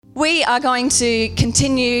We are going to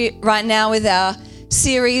continue right now with our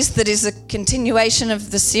series that is a continuation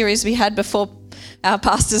of the series we had before our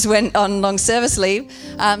pastors went on long service leave.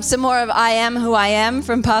 Some more of I Am Who I Am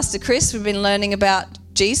from Pastor Chris. We've been learning about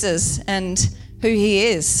Jesus and who he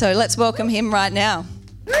is. So let's welcome him right now.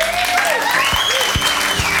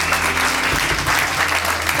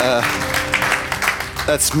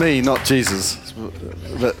 That's me, not Jesus.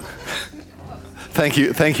 But thank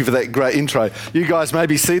you for that great intro. You guys may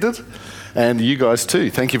be seated, and you guys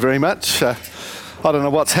too. Thank you very much. I don't know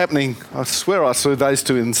what's happening. I swear I saw those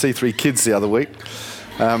two in C3 Kids the other week.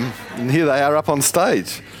 And here they are up on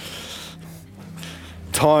stage.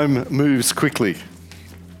 Time moves quickly.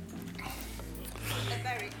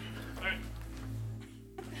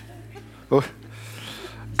 Oh,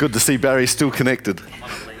 good to see Barry still connected.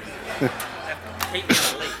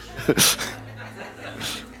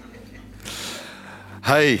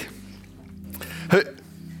 Hey,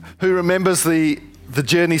 who remembers the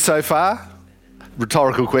journey so far?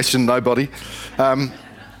 Rhetorical question, nobody.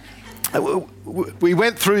 We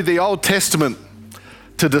went through the Old Testament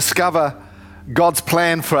to discover God's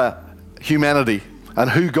plan for humanity and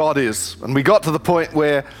who God is. And we got to the point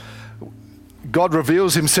where God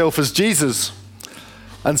reveals himself as Jesus.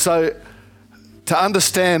 And so to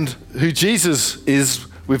understand who Jesus is,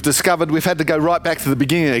 we've discovered we've had to go right back to the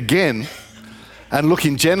beginning again and look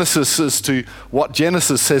in Genesis as to what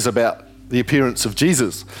Genesis says about the appearance of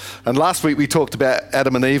Jesus. And last week we talked about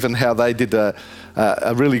Adam and Eve and how they did a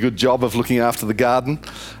really good job of looking after the garden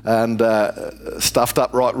and stuffed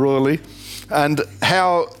up right royally, and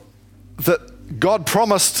how that God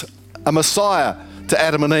promised a Messiah to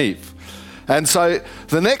Adam and Eve. And so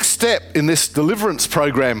the next step in this deliverance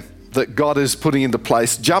program that God is putting into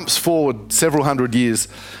place jumps forward several hundred years,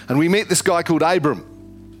 and we meet this guy called Abram,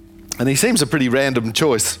 and he seems a pretty random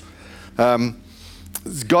choice.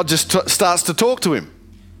 God just starts to talk to him.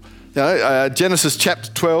 Genesis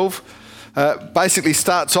chapter 12 basically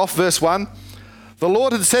starts off verse 1. The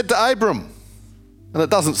Lord had said to Abram, and it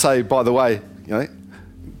doesn't say, by the way,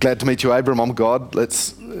 glad to meet you, Abram, I'm God.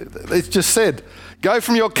 It's just said, go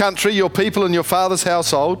from your country, your people and your father's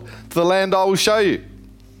household to the land I will show you.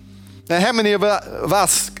 Now, how many of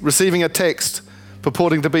us receiving a text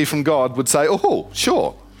purporting to be from God would say, oh,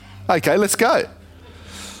 sure, okay, let's go?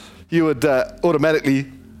 You would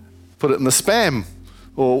automatically put it in the spam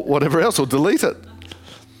or whatever else, or delete it.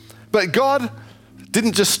 But God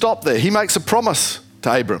didn't just stop there. He makes a promise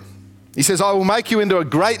to Abram. He says, I will make you into a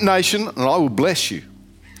great nation and I will bless you.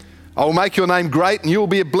 I will make your name great and you will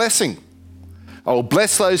be a blessing. I will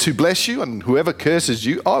bless those who bless you, and whoever curses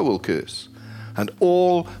you, I will curse. And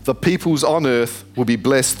all the peoples on earth will be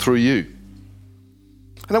blessed through you.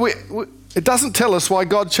 And it doesn't tell us why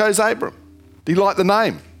God chose Abram. Did he like the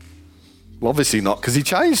name? Well, obviously not, because he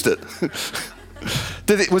changed it.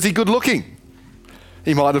 Was he good looking?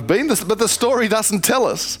 He might have been, but the story doesn't tell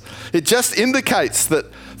us. It just indicates that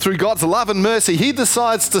through God's love and mercy, he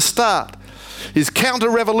decides to start his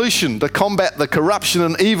counter-revolution to combat the corruption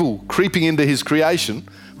and evil creeping into his creation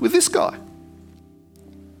with this guy.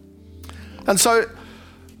 And so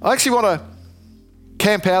I actually want to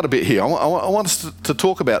camp out a bit here. I want us to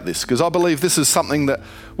talk about this, because I believe this is something that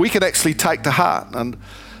we can actually take to heart. And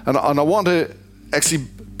I want to actually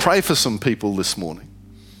pray for some people this morning,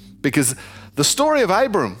 because the story of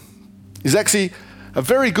Abram is actually a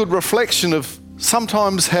very good reflection of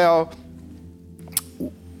sometimes how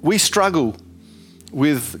we struggle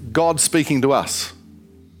with God speaking to us.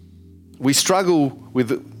 We struggle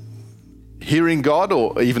with hearing God,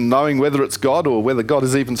 or even knowing whether it's God or whether God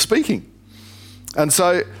is even speaking. And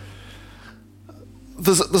so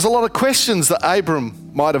there's a lot of questions that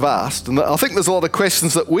Abram might have asked, and I think there's a lot of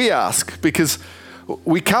questions that we ask, because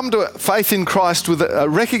we come to faith in Christ with a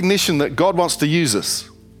recognition that God wants to use us.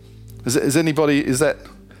 Is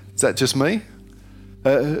that just me?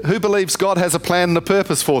 Who believes God has a plan and a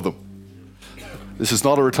purpose for them? This is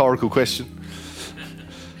not a rhetorical question.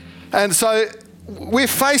 And so we're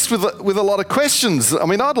faced with a lot of questions. I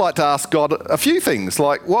mean, I'd like to ask God a few things,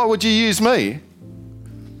 like, why would you use me?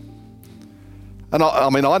 And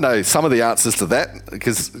I know some of the answers to that,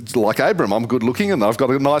 because like Abram, I'm good looking and I've got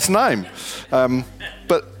a nice name.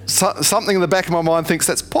 But something in the back of my mind thinks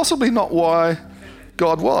that's possibly not why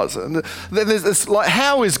God was. And then there's this, like,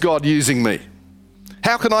 how is God using me?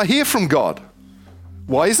 How can I hear from God?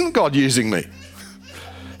 Why isn't God using me?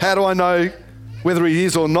 How do I know whether he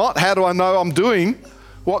is or not? How do I know I'm doing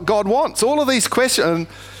what God wants? All of these questions,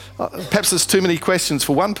 perhaps there's too many questions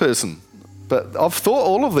for one person, but I've thought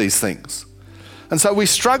all of these things. And so we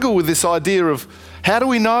struggle with this idea of, how do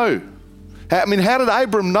we know? How did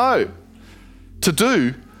Abram know to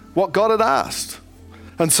do what God had asked.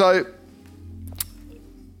 And so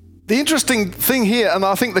the interesting thing here, and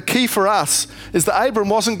I think the key for us, is that Abram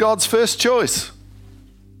wasn't God's first choice.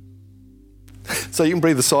 So you can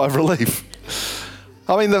breathe a sigh of relief.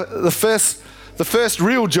 I mean, the first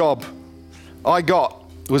real job I got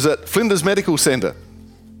was at Flinders Medical Centre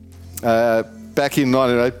back in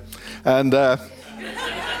 1980.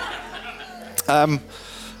 And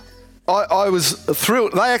I was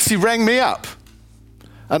thrilled. They actually rang me up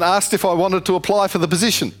and asked if I wanted to apply for the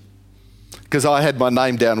position, because I had my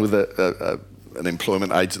name down with an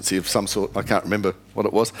employment agency of some sort. I can't remember what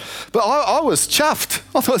it was. But I was chuffed.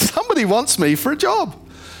 I thought, somebody wants me for a job.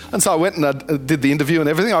 And so I went and I did the interview and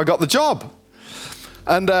everything. I got the job.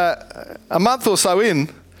 And a month or so in,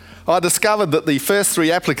 I discovered that the first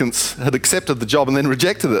 3 applicants had accepted the job and then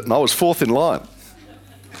rejected it, and I was 4th in line.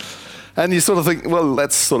 And you sort of think, well,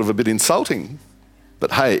 that's sort of a bit insulting.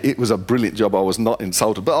 But hey, it was a brilliant job. I was not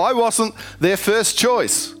insulted. But I wasn't their first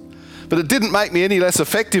choice. But it didn't make me any less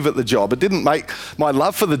effective at the job. It didn't make my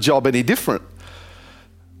love for the job any different.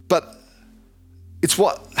 But it's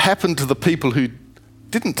what happened to the people who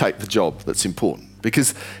didn't take the job that's important.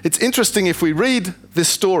 Because it's interesting, if we read this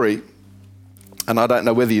story, and I don't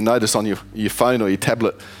know whether you notice on your phone or your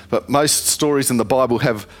tablet, but most stories in the Bible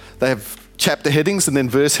have chapter headings and then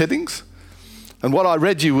verse headings. And what I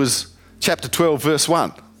read you was chapter 12, verse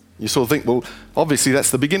 1. You sort of think, well, obviously that's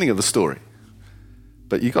the beginning of the story.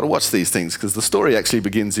 But you've got to watch these things, because the story actually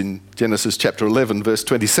begins in Genesis chapter 11, verse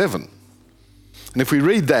 27. And if we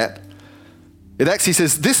read that, it actually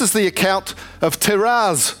says, this is the account of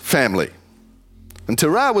Terah's family. And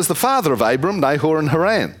Terah was the father of Abram, Nahor, and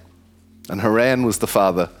Haran. And Haran was the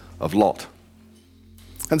father of Lot.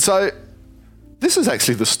 And so this is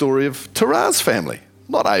actually the story of Terah's family,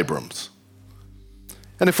 not Abram's.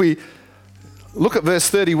 And if we look at verse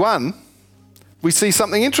 31, we see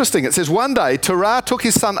something interesting. It says, one day Terah took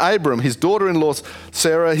his son Abram, his daughter-in-law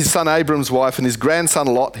Sarah, his son Abram's wife, and his grandson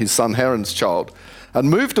Lot, his son Haran's child, and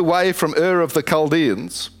moved away from Ur of the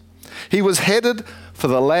Chaldeans. He was headed for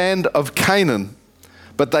the land of Canaan,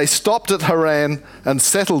 but they stopped at Haran and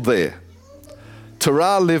settled there.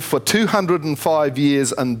 Terah lived for 205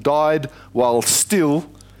 years and died while still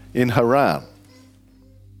in Haran.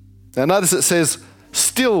 Now notice it says,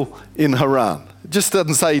 still in Haran. It just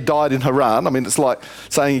doesn't say he died in Haran. I mean, it's like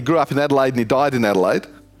saying he grew up in Adelaide and he died in Adelaide.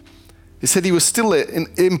 He said he was still there.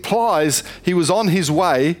 It implies he was on his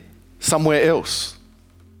way somewhere else.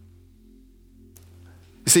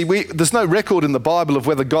 You see, there's no record in the Bible of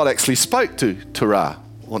whether God actually spoke to Terah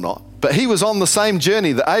or not. But he was on the same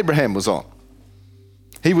journey that Abraham was on.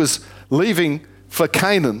 He was leaving for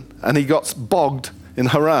Canaan and he got bogged in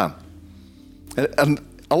Haran. And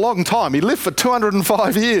a long time. He lived for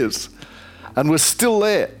 205 years and was still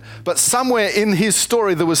there. But somewhere in his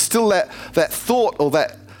story there was still that thought or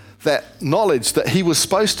that knowledge that he was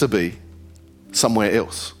supposed to be somewhere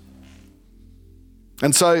else.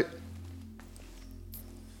 And so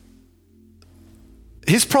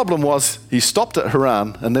his problem was he stopped at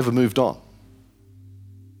Haran and never moved on.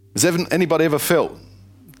 Has anybody ever felt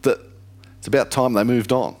that it's about time they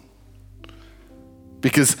moved on?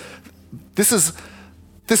 Because this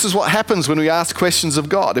is what happens when we ask questions of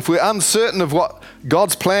God. If we're uncertain of what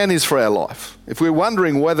God's plan is for our life, if we're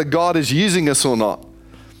wondering whether God is using us or not,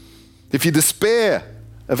 if you despair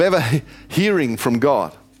of ever hearing from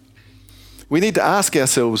God, we need to ask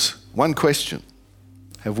ourselves one question.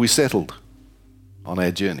 Have we settled on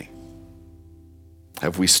our journey?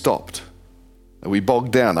 Have we stopped? Are we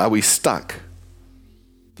bogged down? Are we stuck?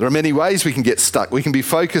 There are many ways we can get stuck. We can be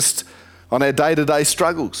focused on our day-to-day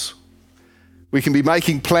struggles. We can be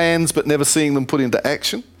making plans but never seeing them put into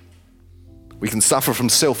action. We can suffer from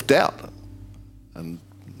self-doubt and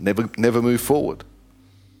never move forward.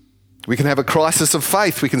 We can have a crisis of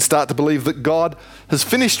faith. We can start to believe that God has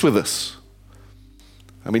finished with us.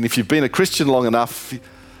 I mean, if you've been a Christian long enough,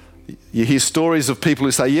 you hear stories of people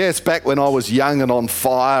who say, yeah, it's back when I was young and on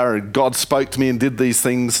fire and God spoke to me and did these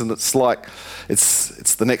things, and it's like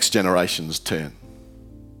it's the next generation's turn.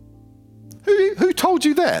 Who told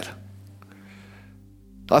you that?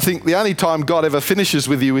 I think the only time God ever finishes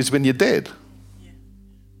with you is when you're dead.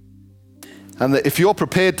 And that if you're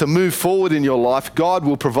prepared to move forward in your life, God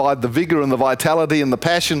will provide the vigor and the vitality and the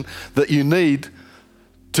passion that you need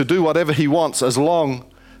to do whatever He wants, as long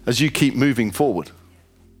as you keep moving forward.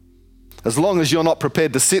 As long as you're not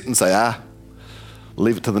prepared to sit and say,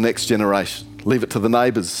 leave it to the next generation, leave it to the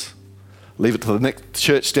neighbours, leave it to the next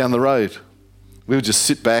church down the road. We'll just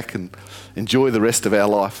sit back and enjoy the rest of our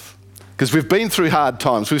life. Because we've been through hard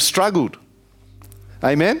times, we've struggled.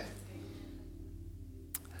 Amen?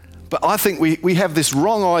 But I think we have this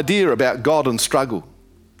wrong idea about God and struggle.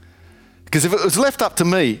 Because if it was left up to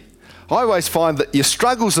me, I always find that your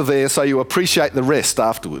struggles are there so you appreciate the rest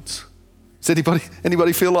afterwards. Does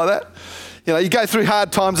anybody feel like that? You know, you go through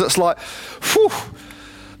hard times, it's like, whew,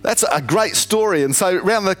 that's a great story. And so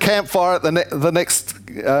around the campfire at the next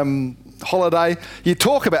holiday, you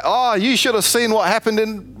talk about, you should have seen what happened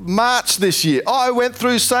in March this year. I went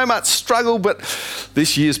through so much struggle, but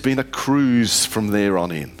this year's been a cruise from there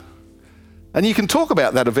on in. And you can talk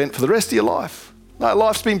about that event for the rest of your life. No,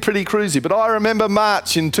 life's been pretty cruisy, but I remember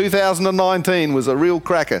March in 2019 was a real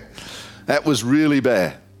cracker. That was really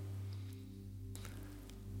bad.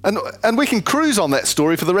 And we can cruise on that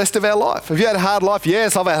story for the rest of our life. Have you had a hard life?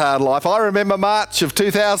 Yes, I've had a hard life. I remember March of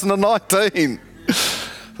 2019.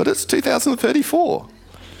 But it's 2034.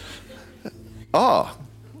 But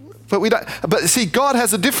we don't. But see, God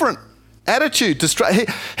has a different attitude to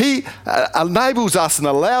He enables us and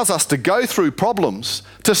allows us to go through problems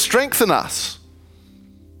to strengthen us.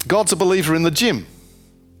 God's a believer in the gym.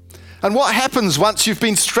 And what happens once you've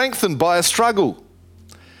been strengthened by a struggle?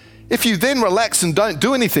 If you then relax and don't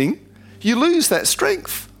do anything, you lose that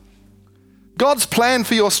strength. God's plan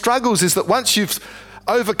for your struggles is that once you've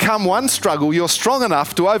overcome one struggle, you're strong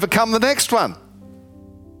enough to overcome the next one.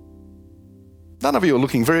 None of you are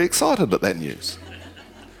looking very excited at that news.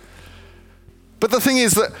 But the thing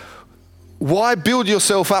is that why build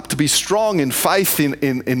yourself up to be strong in faith,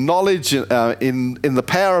 in knowledge, in the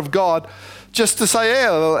power of God, just to say,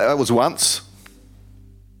 yeah, that was once.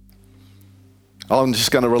 I'm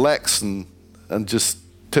just going to relax and just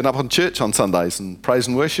turn up on church on Sundays and praise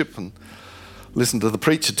and worship and listen to the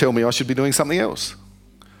preacher tell me I should be doing something else.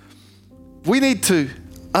 We need to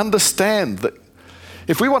understand that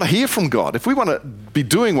if we want to hear from God, if we want to be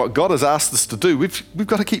doing what God has asked us to do, we've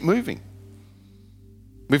got to keep moving.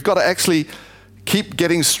 We've got to actually keep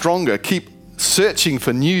getting stronger, keep searching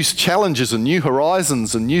for new challenges and new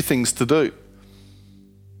horizons and new things to do.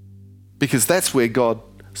 Because that's where God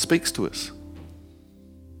speaks to us.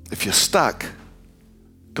 If you're stuck,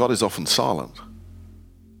 God is often silent.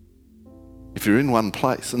 If you're in one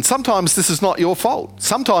place. And sometimes this is not your fault.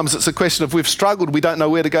 Sometimes it's a question of we've struggled, we don't know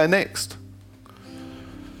where to go next.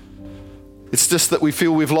 It's just that we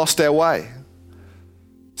feel we've lost our way.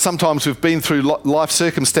 Sometimes we've been through life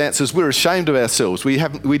circumstances, we're ashamed of ourselves. We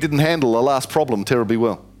didn't handle the last problem terribly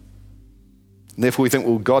well. And therefore we think,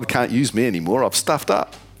 well, God can't use me anymore. I've stuffed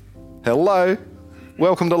up. Hello,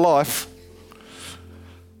 welcome to life.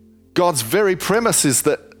 God's very premise is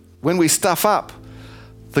that when we stuff up,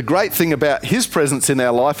 the great thing about his presence in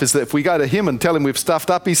our life is that if we go to him and tell him we've stuffed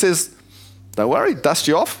up, he says, don't worry, dust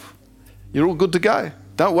you off. You're all good to go.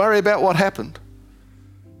 Don't worry about what happened.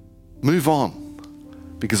 Move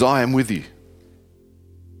on, because I am with you.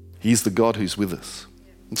 He's the God who's with us.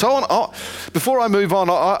 And so before I move on,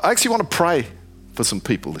 I actually want to pray for some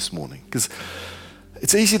people this morning, because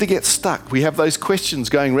it's easy to get stuck. We have those questions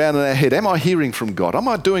going around in our head. Am I hearing from God? Am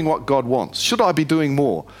I doing what God wants? Should I be doing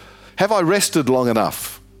more? Have I rested long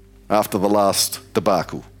enough after the last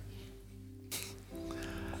debacle?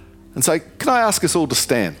 And so can I ask us all to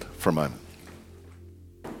stand for a moment?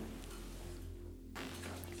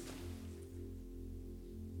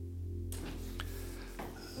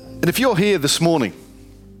 And if you're here this morning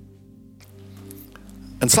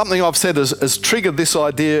and something I've said has triggered this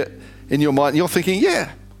idea in your mind, and you're thinking,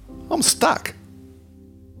 yeah, I'm stuck.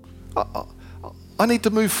 I need to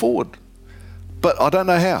move forward, but I don't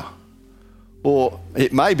know how. Or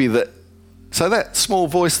it may be that small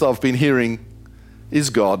voice that I've been hearing is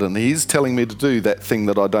God, and he's telling me to do that thing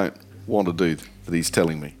that I don't want to do, that he's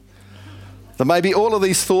telling me. There may be all of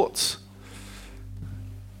these thoughts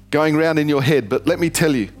going around in your head, but let me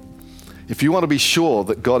tell you, if you want to be sure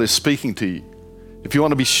that God is speaking to you, if you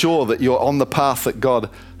want to be sure that you're on the path that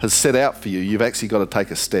God has set out for you, you've actually got to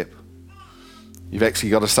take a step. You've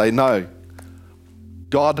actually got to say, no,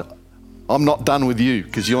 God, I'm not done with you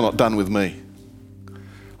because you're not done with me.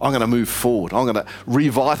 I'm going to move forward. I'm going to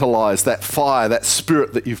revitalize that fire, that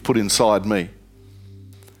spirit that you've put inside me.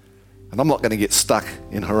 And I'm not going to get stuck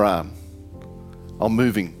in Haran. I'm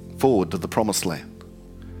moving forward to the promised land.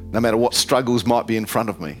 No matter what struggles might be in front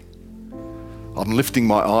of me, I'm lifting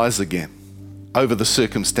my eyes again over the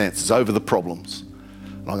circumstances, over the problems.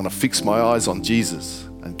 And I'm going to fix my eyes on Jesus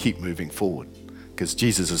and keep moving forward because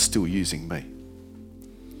Jesus is still using me.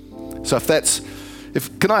 So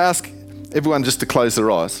can I ask everyone just to close their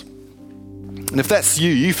eyes? And if that's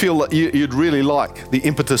you feel that you'd really like the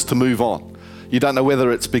impetus to move on. You don't know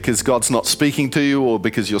whether it's because God's not speaking to you or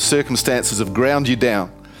because your circumstances have ground you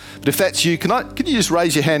down. But if that's you, can you just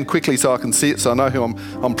raise your hand quickly so I can see it, so I know who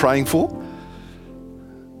I'm praying for?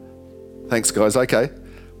 Thanks, guys. Okay.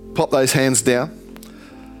 Pop those hands down.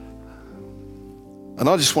 And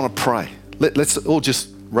I just want to pray. Let's all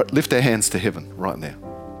just lift our hands to heaven right now.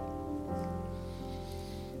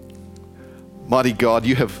 Mighty God,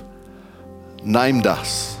 you have named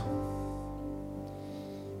us.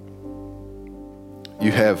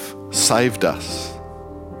 You have saved us.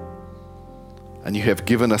 And you have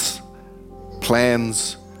given us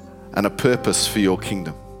plans and a purpose for your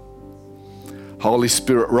kingdom. Holy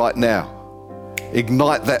Spirit, right now,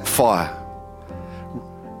 ignite that fire.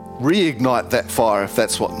 Reignite that fire if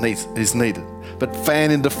that's what is needed. But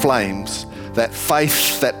fan into flames that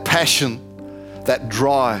faith, that passion, that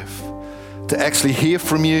drive to actually hear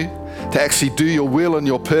from you, to actually do your will and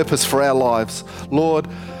your purpose for our lives. Lord,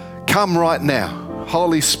 come right now.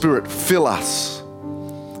 Holy Spirit, fill us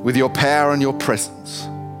with your power and your presence.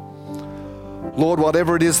 Lord,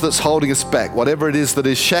 whatever it is that's holding us back, whatever it is that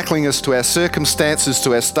is shackling us to our circumstances,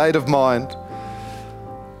 to our state of mind,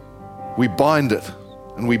 we bind it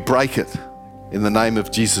and we break it in the name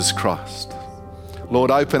of Jesus Christ.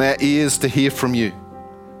 Lord, open our ears to hear from you.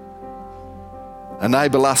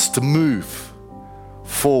 Enable us to move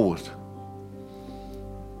forward.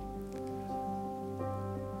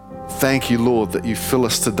 Thank you, Lord, that you fill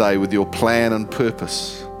us today with your plan and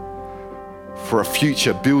purpose for a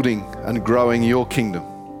future building and growing your kingdom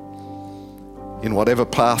in whatever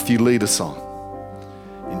path you lead us on.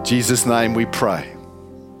 In Jesus' name we pray.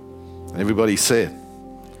 Everybody said,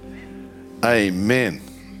 Amen.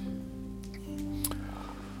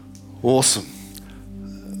 Awesome.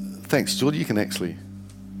 Thanks, George. You can actually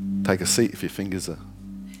take a seat if your fingers are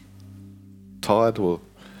tired or...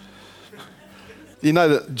 You know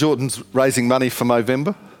that Jordan's raising money for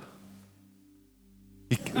Movember?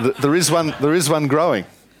 There is one growing.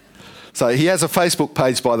 So he has a Facebook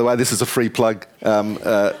page, by the way. This is a free plug.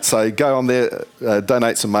 So go on there,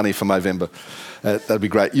 donate some money for Movember. That'd be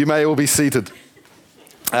great. You may all be seated.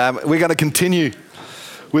 We're going to continue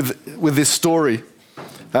with this story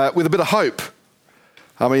with a bit of hope.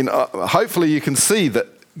 I mean, hopefully you can see that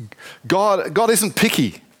God isn't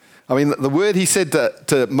picky. I mean, the word he said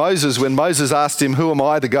to Moses when Moses asked him, who am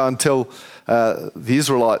I to go and tell the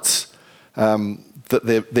Israelites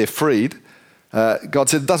that they're freed? God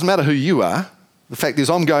said, it doesn't matter who you are. The fact is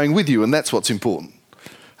I'm going with you, and that's what's important.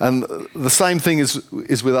 And the same thing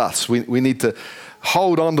is with us. We need to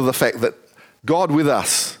hold on to the fact that God with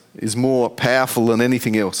us is more powerful than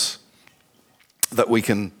anything else that we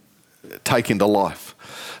can take into life.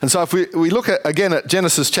 And so if we look again at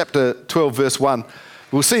Genesis chapter 12, verse 1,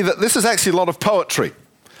 we'll see that this is actually a lot of poetry.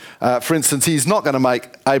 For instance, he's not going to make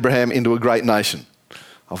Abraham into a great nation.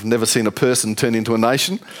 I've never seen a person turn into a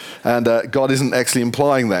nation, and God isn't actually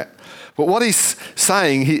implying that. But what he's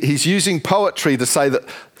saying, he's using poetry to say that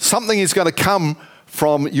something is going to come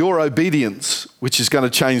from your obedience, which is going to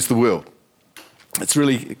change the world. It's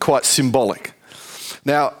really quite symbolic.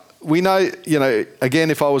 Now, we know,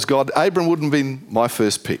 again, if I was God, Abram wouldn't have been my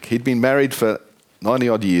first pick. He'd been married for 90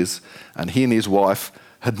 odd years, and he and his wife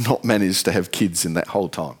had not managed to have kids in that whole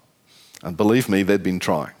time. And believe me, they'd been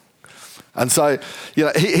trying. And so,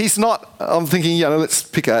 he's not, I'm thinking, let's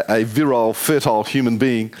pick a virile, fertile human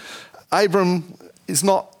being. Abram is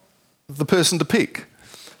not the person to pick.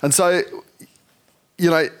 And so,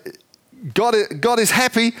 God is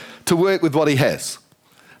happy to work with what he has.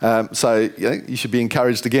 So you should be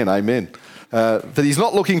encouraged again, amen. That he's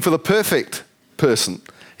not looking for the perfect person.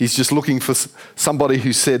 He's just looking for somebody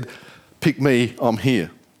who said, pick me, I'm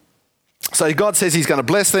here. So God says he's going to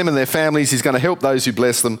bless them and their families. He's going to help those who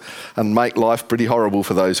bless them and make life pretty horrible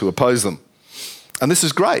for those who oppose them. And this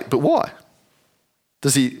is great, but why?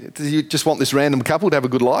 Does he just want this random couple to have a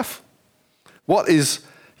good life? What is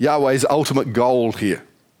Yahweh's ultimate goal here?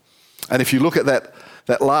 And if you look at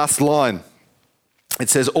that last line, it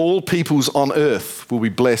says, all peoples on earth will be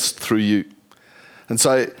blessed through you. And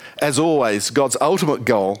so, as always, God's ultimate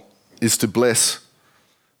goal is to bless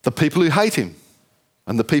the people who hate him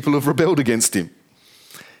and the people who have rebelled against him.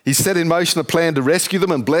 He's set in motion a plan to rescue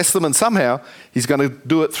them and bless them, and somehow he's going to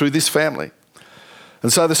do it through this family.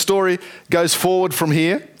 And so the story goes forward from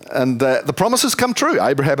here, and the promises come true.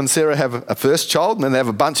 Abraham and Sarah have a first child, and then they have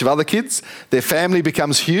a bunch of other kids. Their family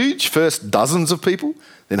becomes huge, first dozens of people,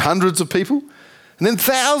 then hundreds of people, and then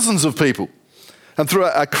thousands of people. And through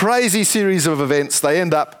a crazy series of events, they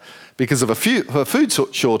end up, because of a food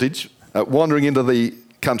shortage, wandering into the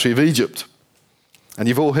country of Egypt. And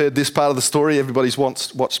you've all heard this part of the story. Everybody's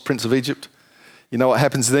watched Prince of Egypt. You know what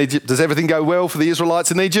happens in Egypt? Does everything go well for the Israelites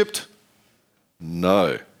in Egypt?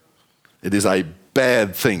 No. It is a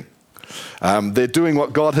bad thing. They're doing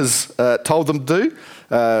what God has told them to do.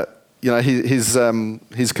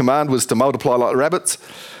 his command was to multiply like rabbits.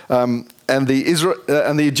 And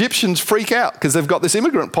the Egyptians freak out because they've got this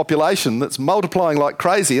immigrant population that's multiplying like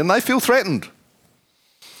crazy, and they feel threatened.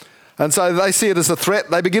 And so they see it as a threat.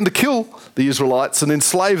 They begin to kill the Israelites and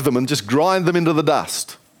enslave them and just grind them into the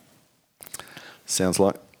dust. Sounds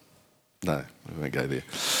like? No, we won't go there.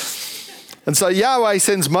 And so Yahweh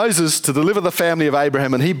sends Moses to deliver the family of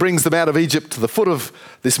Abraham, and he brings them out of Egypt to the foot of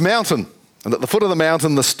this mountain. And at the foot of the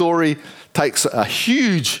mountain, the story takes a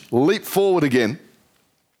huge leap forward again,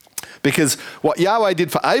 because what Yahweh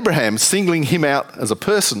did for Abraham, singling him out as a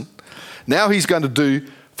person, now he's going to do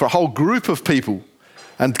for a whole group of people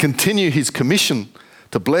and continue his commission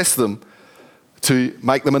to bless them, to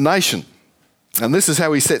make them a nation. And this is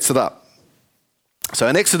how he sets it up. So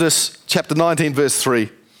in Exodus chapter 19, verse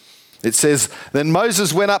 3, it says, "Then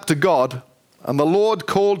Moses went up to God, and the Lord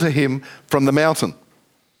called to him from the mountain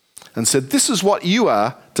and said, 'This is what you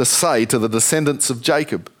are to say to the descendants of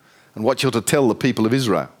Jacob and what you're to tell the people of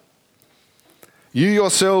Israel. You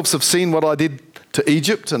yourselves have seen what I did to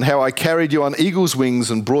Egypt and how I carried you on eagle's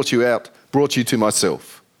wings and brought you to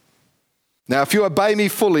myself. Now, if you obey me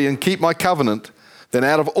fully and keep my covenant, then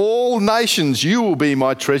out of all nations you will be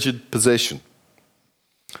my treasured possession.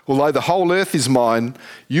 Although the whole earth is mine,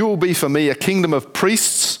 you will be for me a kingdom of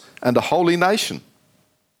priests and a holy nation.'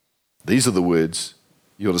 These are the words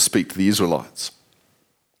you're to speak to the Israelites."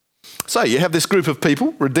 So you have this group of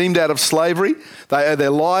people redeemed out of slavery. They owe their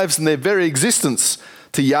lives and their very existence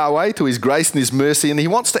to Yahweh, to his grace and his mercy, and he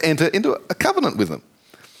wants to enter into a covenant with them.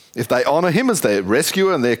 If they honour him as their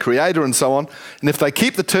rescuer and their creator and so on, and if they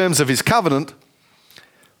keep the terms of his covenant,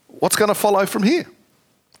 what's going to follow from here?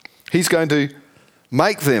 He's going to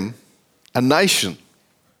make them a nation.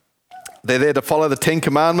 They're there to follow the Ten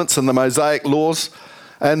Commandments and the Mosaic laws,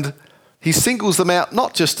 and he singles them out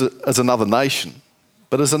not just as another nation,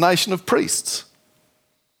 but as a nation of priests.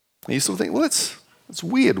 And you sort of think, well, that's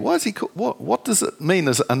weird. Why is he? What does it mean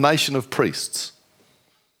as a nation of priests?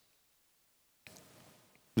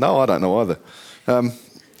 No, I don't know either.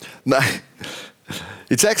 No,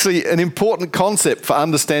 it's actually an important concept for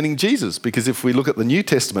understanding Jesus, because if we look at the New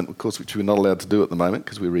Testament, of course, which we're not allowed to do at the moment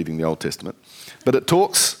because we're reading the Old Testament, but it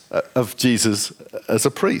talks of Jesus as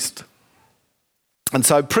a priest. And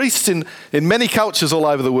so priests in many cultures all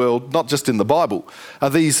over the world, not just in the Bible, are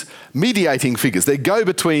these mediating figures. They're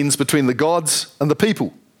go-betweens between the gods and the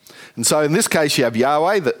people. And so in this case, you have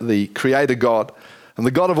Yahweh, the creator God, and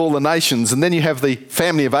the God of all the nations. And then you have the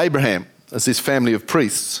family of Abraham as this family of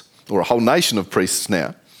priests, or a whole nation of priests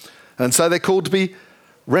now. And so they're called to be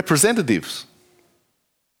representatives.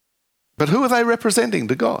 But who are they representing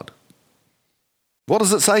to God? What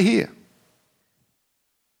does it say here?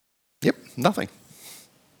 Yep, nothing.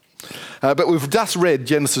 But we've just read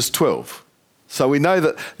Genesis 12. So we know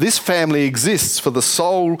that this family exists for the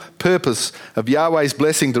sole purpose of Yahweh's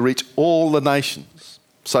blessing to reach all the nations.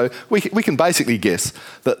 So we can basically guess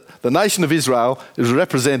that the nation of Israel is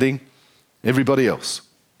representing everybody else,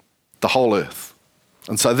 the whole earth.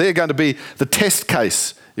 And so they're going to be the test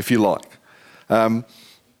case, if you like,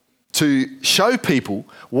 to show people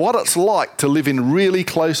what it's like to live in really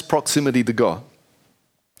close proximity to God,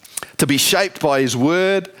 to be shaped by his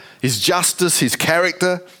word, his justice, his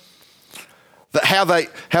character, that how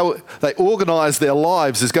they organise their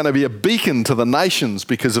lives is going to be a beacon to the nations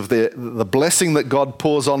because of the blessing that God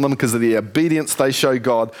pours on them, because of the obedience they show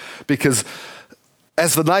God, because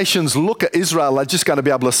as the nations look at Israel, they're just going to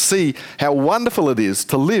be able to see how wonderful it is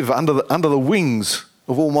to live under the wings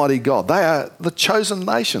of Almighty God. They are the chosen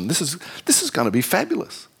nation. This is going to be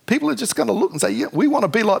fabulous. People are just going to look and say, yeah, we want to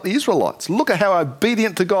be like the Israelites. Look at how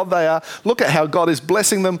obedient to God they are. Look at how God is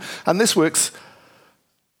blessing them. And this works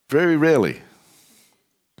very rarely.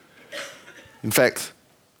 In fact,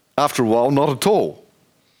 after a while, not at all.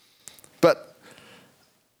 But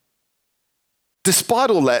despite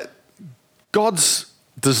all that, God's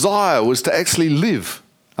desire was to actually live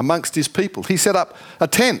amongst his people. He set up a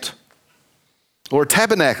tent or a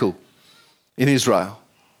tabernacle in Israel.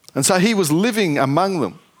 And so he was living among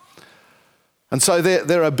them. And so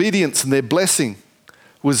their obedience and their blessing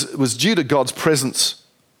was due to God's presence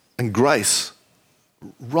and grace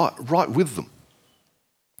right with them.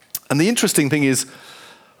 And the interesting thing is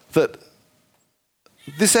that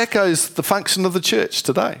this echoes the function of the church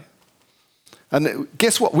today. And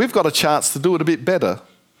guess what? We've got a chance to do it a bit better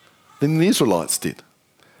than the Israelites did.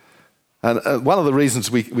 And one of the reasons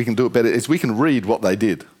we can do it better is we can read what they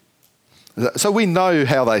did. So we know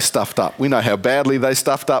how they stuffed up. We know how badly they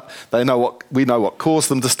stuffed up. We know what caused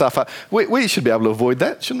them to stuff up. We should be able to avoid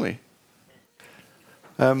that, shouldn't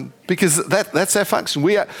we? Because that's our function.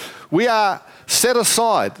 We are set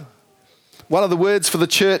aside one of the words for the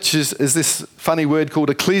church is this funny word called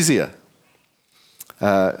ecclesia.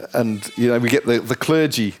 And, we get the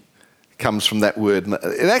clergy comes from that word. And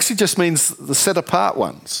it actually just means the set apart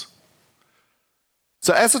ones.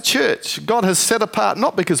 So as a church, God has set apart,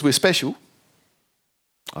 not because we're special.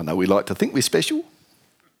 I know we like to think we're special.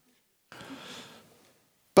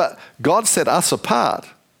 But God set us apart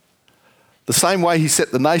the same way he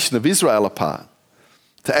set the nation of Israel apart,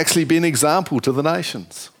 to actually be an example to the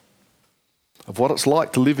nations of what it's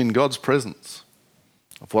like to live in God's presence,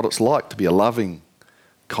 of what it's like to be a loving,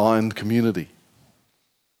 kind community,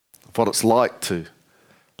 of what it's like to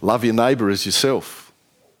love your neighbour as yourself.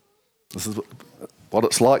 This is what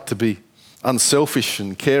it's like to be unselfish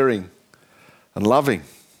and caring and loving.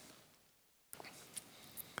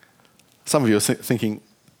 Some of you are thinking,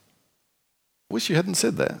 I wish you hadn't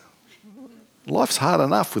said that. Life's hard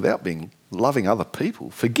enough without being loving other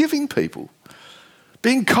people, forgiving people,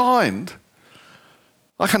 being kind.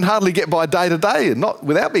 I can hardly get by day to day and not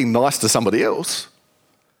without being nice to somebody else.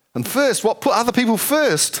 And first, put other people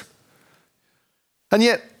first. And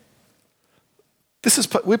yet,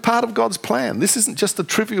 we're part of God's plan. This isn't just a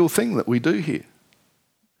trivial thing that we do here.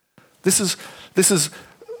 This has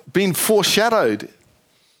been foreshadowed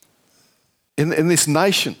in this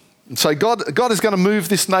nation. And so God is going to move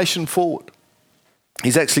this nation forward.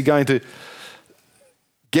 He's actually going to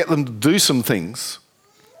get them to do some things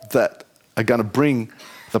that are going to bring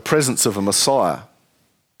the presence of a Messiah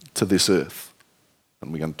to this earth.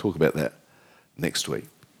 And we're going to talk about that next week.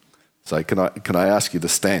 So can I ask you to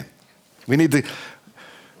stand? We need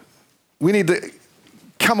to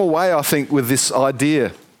come away, I think, with this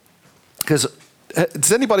idea. Because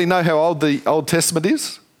does anybody know how old the Old Testament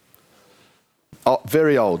is? Oh,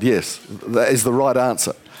 very old, yes. That is the right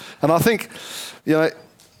answer. And I think,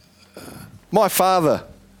 my father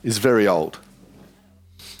is very old.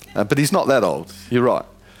 But he's not that old, you're right.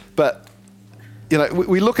 But,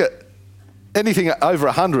 we look at anything over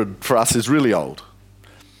 100 for us is really old.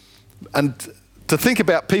 And to think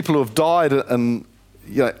about people who have died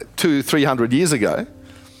 200-300 years ago,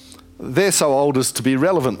 they're so old as to be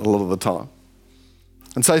relevant a lot of the time.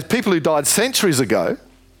 And so people who died centuries ago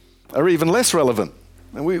are even less relevant.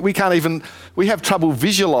 And we have trouble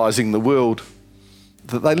visualising the world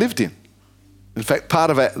that they lived in. In fact, part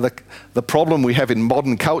of the problem we have in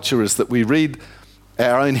modern culture is that we read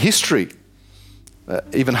our own history,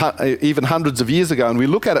 even hundreds of years ago, and we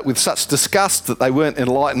look at it with such disgust that they weren't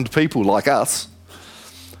enlightened people like us.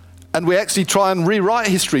 And we actually try and rewrite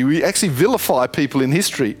history. We actually vilify people in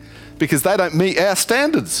history because they don't meet our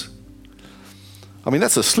standards. I mean,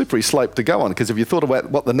 that's a slippery slope to go on, because if you thought about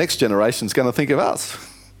what the next generation is going to think of us.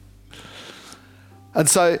 And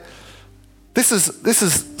so this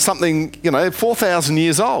is something, 4,000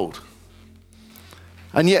 years old.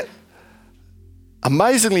 And yet,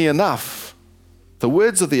 amazingly enough, the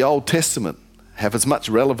words of the Old Testament have as much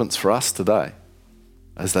relevance for us today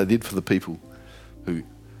as they did for the people who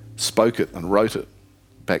spoke it and wrote it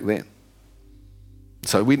back then.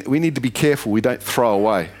 So we need to be careful we don't throw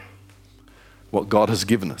away what God has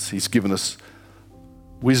given us. He's given us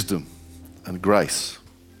wisdom and grace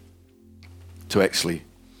to actually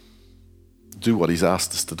do what he's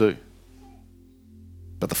asked us to do.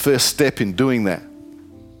 But the first step in doing that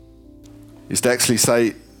is to actually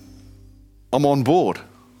say, I'm on board.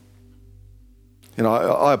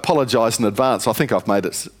 I apologise in advance. I think I've made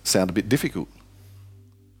it sound a bit difficult.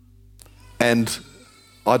 And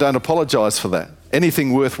I don't apologise for that.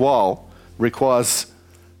 Anything worthwhile requires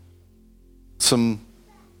some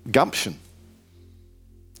gumption.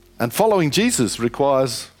 And following Jesus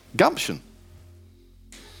requires gumption.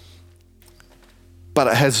 But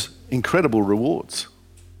it has incredible rewards.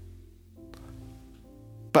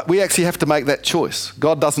 But we actually have to make that choice.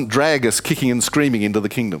 God doesn't drag us kicking and screaming into the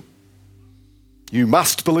kingdom. You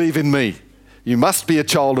must believe in me. You must be a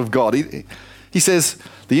child of God. He says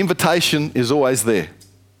the invitation is always there.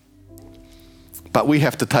 But we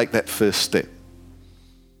have to take that first step.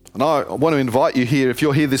 And I want to invite you here, if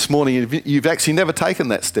you're here this morning, if you've actually never taken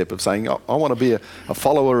that step of saying, I want to be a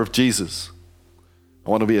follower of Jesus. I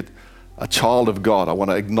want to be a child of God. I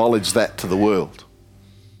want to acknowledge that to the world.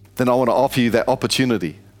 Then I want to offer you that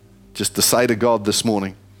opportunity just to say to God this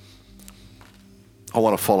morning, I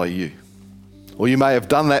want to follow you. Or you may have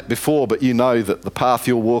done that before, but you know that the path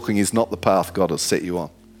you're walking is not the path God has set you on.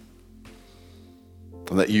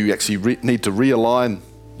 And that you actually need to realign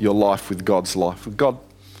your life with God's life. With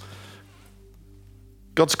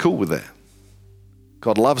God's cool with that.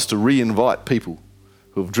 God loves to re-invite people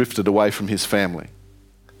who have drifted away from his family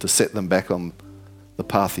to set them back on the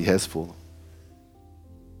path he has for them.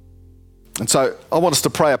 And so I want us to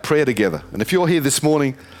pray a prayer together. And if you're here this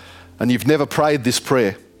morning and you've never prayed this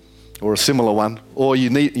prayer or a similar one, or you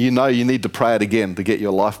need to pray it again to get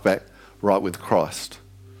your life back right with Christ,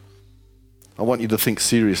 I want you to think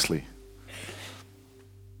seriously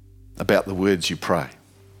about the words you pray.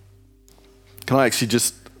 Can I actually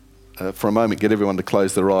just, for a moment, get everyone to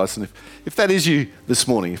close their eyes? And if that is you this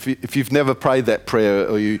morning, if you've never prayed that prayer,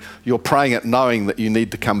 or you're praying it knowing that you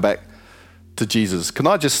need to come back to Jesus, can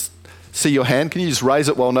I just see your hand? Can you just raise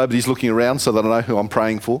it while nobody's looking around so that I know who I'm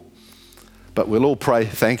praying for? But we'll all pray,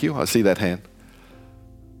 thank you. I see that hand.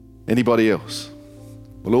 Anybody else?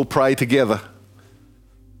 We'll all pray together.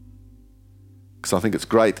 Because I think it's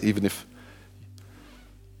great, even if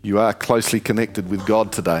you are closely connected with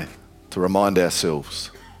God today, to remind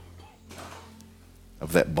ourselves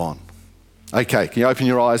of that bond. Okay, can you open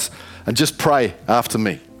your eyes and just pray after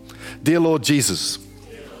me? Dear Lord Jesus,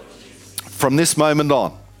 from this moment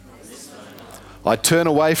on, I turn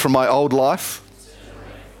away from my old life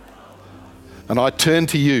and I turn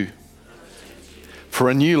to you for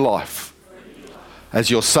a new life as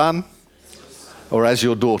your son or as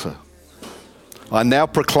your daughter. I now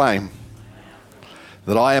proclaim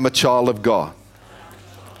that I am a child of God.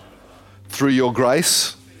 Through your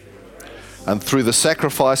grace and through the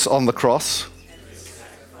sacrifice on the cross,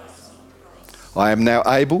 I am now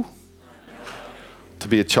able to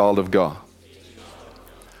be a child of God.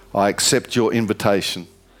 I accept your invitation.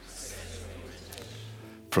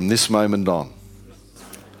 From this moment on,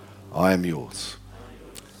 I am yours.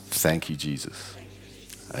 Thank you, Jesus.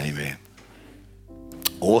 Amen.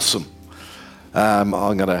 Awesome. I'm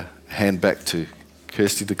going to hand back to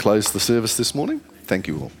Kirsty to close the service this morning. Thank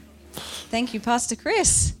you all. Thank you, Pastor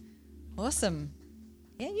Chris. Awesome.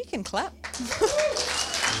 Yeah, you can clap.